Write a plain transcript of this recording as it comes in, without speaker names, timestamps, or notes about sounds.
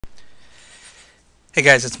Hey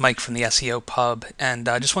guys, it's Mike from the SEO Pub, and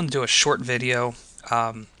I just wanted to do a short video,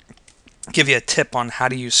 um, give you a tip on how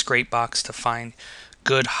to use Scrapebox to find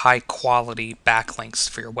good, high quality backlinks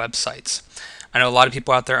for your websites. I know a lot of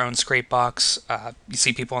people out there own Scrapebox. You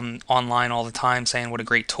see people online all the time saying what a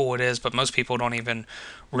great tool it is, but most people don't even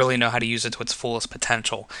really know how to use it to its fullest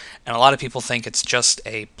potential. And a lot of people think it's just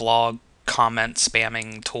a blog comment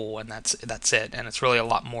spamming tool, and that's it. And it's really a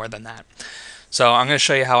lot more than that. So I'm going to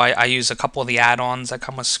show you how I use a couple of the add-ons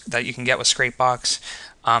that you can get with Scrapebox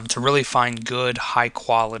to really find good,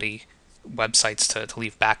 high-quality websites to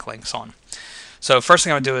leave backlinks on. So first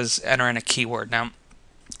thing I would do is enter in a keyword. Now,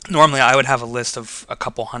 normally I would have a list of a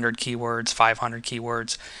couple hundred keywords, 500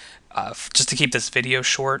 keywords. Just to keep this video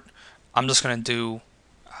short, I'm just going to do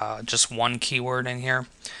just one keyword in here.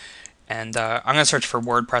 And I'm going to search for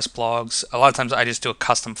WordPress blogs. A lot of times I just do a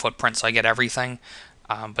custom footprint so I get everything.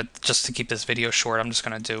 But just to keep this video short, I'm just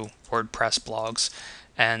going to do WordPress blogs.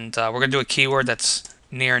 And we're going to do a keyword that's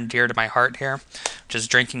near and dear to my heart here, which is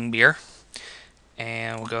drinking beer.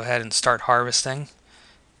 And we'll go ahead and start harvesting.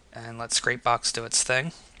 And let Scrapebox do its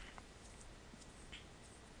thing.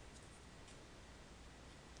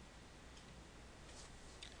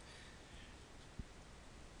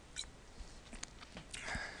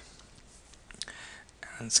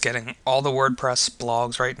 And it's getting all the WordPress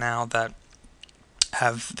blogs right now that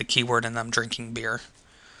have the keyword in them, drinking beer,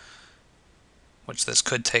 which this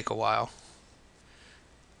could take a while.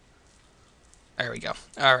 There we go.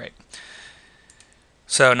 All right.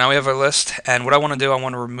 So now we have our list, and what I want to do, I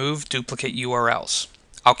want to remove duplicate URLs.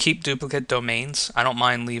 I'll keep duplicate domains. I don't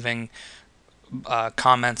mind leaving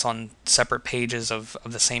comments on separate pages of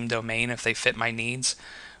the same domain if they fit my needs,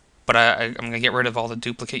 but I'm going to get rid of all the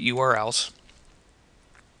duplicate URLs.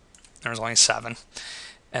 There's only 7.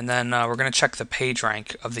 And then we're going to check the page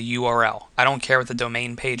rank of the URL. I don't care what the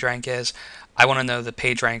domain page rank is. I want to know the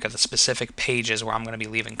page rank of the specific pages where I'm going to be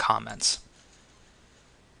leaving comments.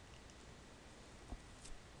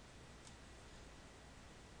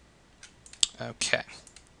 Okay.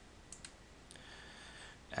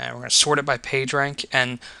 And we're going to sort it by page rank.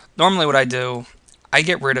 And normally what I do, I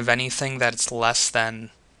get rid of anything that's less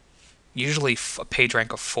than usually a page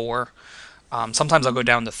rank of 4. Sometimes I'll go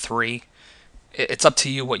down to 3. It's up to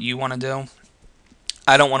you what you want to do.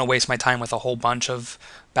 I don't want to waste my time with a whole bunch of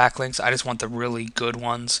backlinks. I just want the really good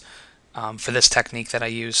ones for this technique that I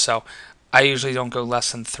use. So I usually don't go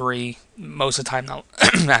less than 3. Most of the time, not,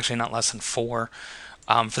 actually not less than 4.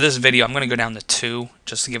 For this video, I'm going to go down to 2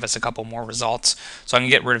 just to give us a couple more results. So I can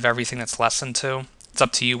get rid of everything that's less than 2. It's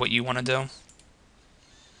up to you what you want to do.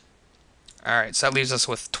 Alright, so that leaves us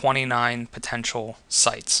with 29 potential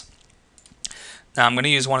sites. Now I'm going to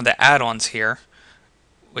use one of the add-ons here,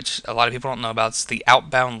 which a lot of people don't know about. It's the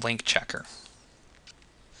Outbound link checker.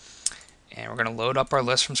 And we're going to load up our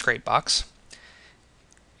list from Scrapebox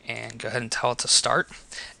and go ahead and tell it to start.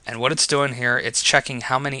 And what it's doing here, it's checking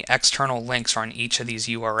how many external links are on each of these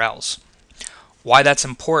URLs. Why that's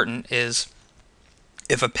important is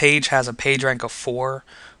if a page has a page rank of 4,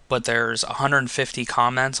 but there's 150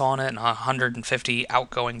 comments on it and 150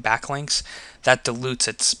 outgoing backlinks, that dilutes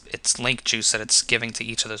its link juice that it's giving to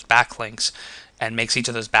each of those backlinks and makes each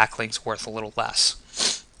of those backlinks worth a little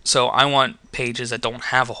less. So I want pages that don't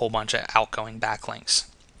have a whole bunch of outgoing backlinks.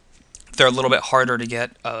 They're a little bit harder to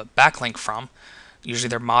get a backlink from. Usually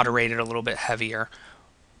they're moderated a little bit heavier,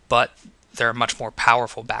 but they're a much more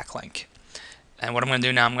powerful backlink. And what I'm going to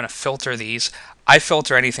do now, I'm going to filter these. I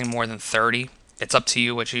filter anything more than 30. It's up to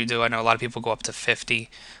you what you do. I know a lot of people go up to 50.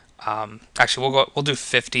 Actually, we'll do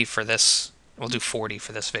 50 for this. We'll do 40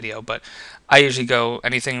 for this video, but I usually go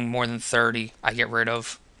anything more than 30 I get rid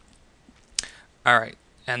of. Alright,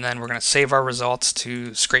 and then we're going to save our results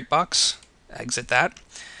to Scrapebox. Exit that.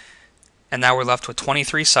 And now we're left with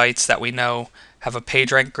 23 sites that we know have a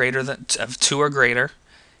page rank greater than of 2 or greater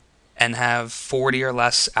and have 40 or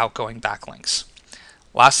less outgoing backlinks.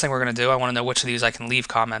 Last thing we're going to do, I want to know which of these I can leave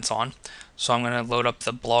comments on. So I'm going to load up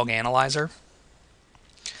the blog analyzer.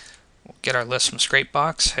 We'll get our list from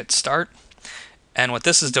Scrapebox, hit start. And what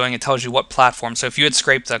this is doing, it tells you what platform. So if you had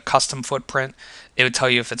scraped a custom footprint, it would tell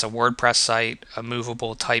you if it's a WordPress site, a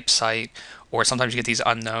movable type site, or sometimes you get these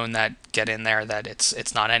unknown that get in there that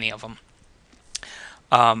it's not any of them.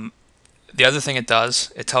 The other thing it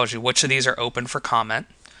does, it tells you which of these are open for comment.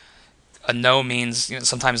 A no means,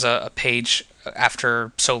 sometimes a page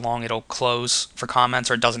after so long it'll close for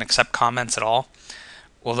comments or it doesn't accept comments at all.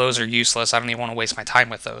 Well, those are useless. I don't even want to waste my time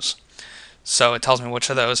with those. So it tells me which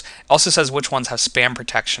of those. It also says which ones have spam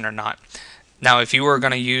protection or not. Now, if you were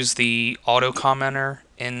going to use the auto commenter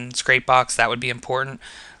in Scrapebox, that would be important.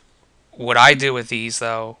 What I do with these,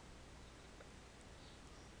 though,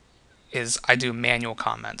 is I do manual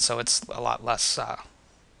comments, so it's a lot less.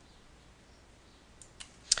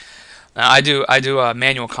 I do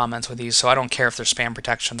manual comments with these, so I don't care if there's spam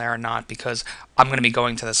protection there or not, because I'm going to be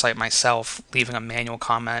going to the site myself, leaving a manual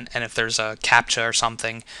comment, and if there's a CAPTCHA or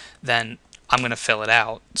something, then I'm going to fill it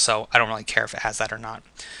out. So I don't really care if it has that or not.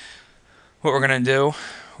 What we're going to do,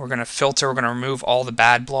 we're going to filter, we're going to remove all the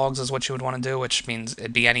bad blogs is what you would want to do, which means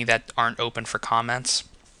it'd be any that aren't open for comments.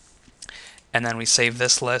 And then we save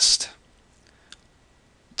this list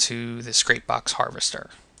to the Scrapebox harvester.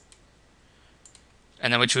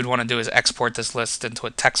 And then what you would want to do is export this list into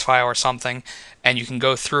a text file or something, and you can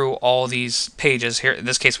go through all these pages. Here, in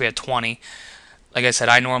this case, we had 20. Like I said,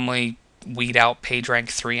 I normally weed out PageRank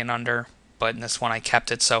 3 and under, but in this one I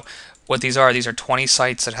kept it. So what these are 20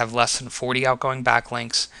 sites that have less than 40 outgoing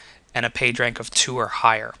backlinks and a PageRank of 2 or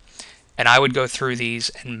higher. And I would go through these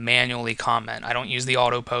and manually comment. I don't use the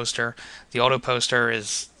auto poster. The auto poster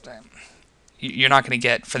is, you're not going to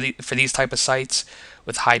get, for these type of sites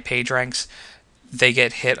with high page ranks, they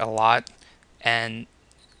get hit a lot, and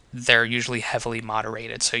they're usually heavily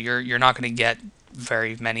moderated. So you're not going to get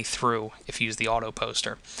very many through if you use the auto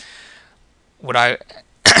poster. What I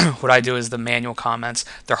what I do is the manual comments.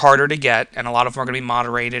 They're harder to get, and a lot of them are going to be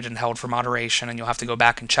moderated and held for moderation, and you'll have to go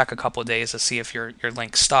back and check a couple of days to see if your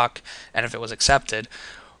link stuck and if it was accepted.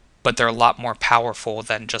 But they're a lot more powerful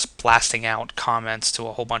than just blasting out comments to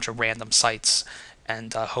a whole bunch of random sites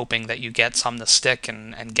and hoping that you get some to stick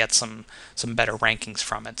and get some better rankings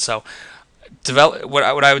from it. So what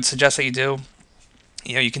I would suggest that you do,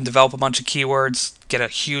 you can develop a bunch of keywords, get a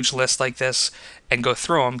huge list like this, and go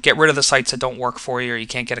through them. Get rid of the sites that don't work for you or you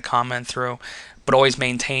can't get a comment through, but always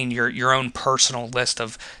maintain your own personal list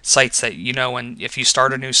of sites that and if you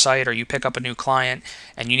start a new site or you pick up a new client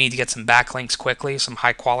and you need to get some backlinks quickly, some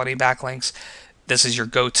high quality backlinks, this is your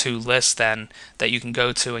go-to list then that you can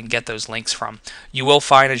go to and get those links from. You will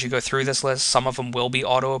find as you go through this list, some of them will be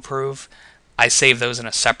auto-approve. I save those in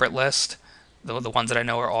a separate list, the ones that I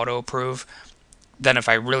know are auto-approve. Then if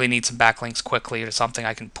I really need some backlinks quickly or something,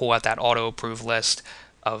 I can pull out that auto-approve list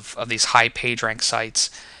of these high page rank sites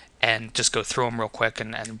and just go through them real quick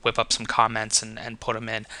and whip up some comments and put them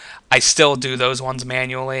in. I still do those ones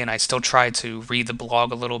manually, and I still try to read the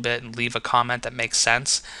blog a little bit and leave a comment that makes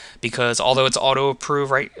sense, because although it's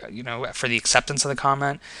auto-approve, right, for the acceptance of the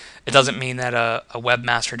comment, it doesn't mean that a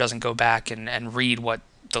webmaster doesn't go back and read what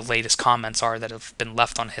the latest comments are that have been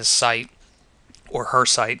left on his site or her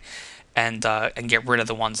site, and get rid of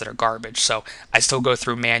the ones that are garbage. So I still go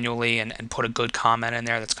through manually and put a good comment in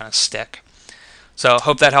there that's going to stick. So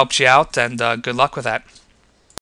hope that helps you out, and good luck with that.